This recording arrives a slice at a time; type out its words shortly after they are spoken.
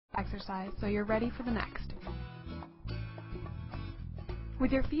exercise, so you're ready for the next.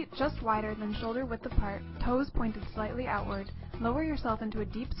 With your feet just wider than shoulder width apart, toes pointed slightly outward, lower yourself into a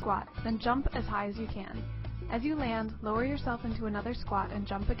deep squat, then jump as high as you can. As you land, lower yourself into another squat and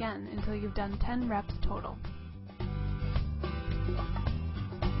jump again until you've done 10 reps total.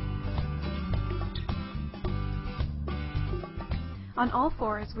 On all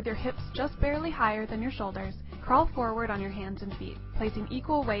fours, with your hips just barely higher than your shoulders, crawl forward on your hands and feet, placing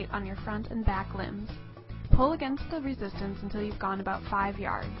equal weight on your front and back limbs. Pull against the resistance until you've gone about 5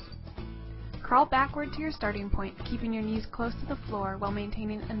 yards. Crawl backward to your starting point, keeping your knees close to the floor while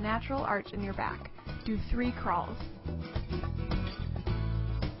maintaining a natural arch in your back. Do 3 crawls.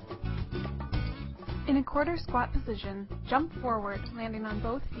 In a quarter squat position, jump forward, landing on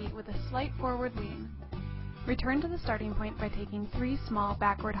both feet with a slight forward lean. Return to the starting point by taking 3 small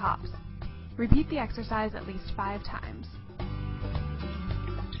backward hops. Repeat the exercise at least 5 times.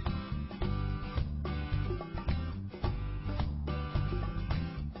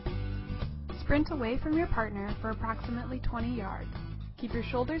 Sprint away from your partner for approximately 20 yards. Keep your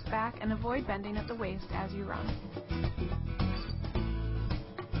shoulders back and avoid bending at the waist as you run.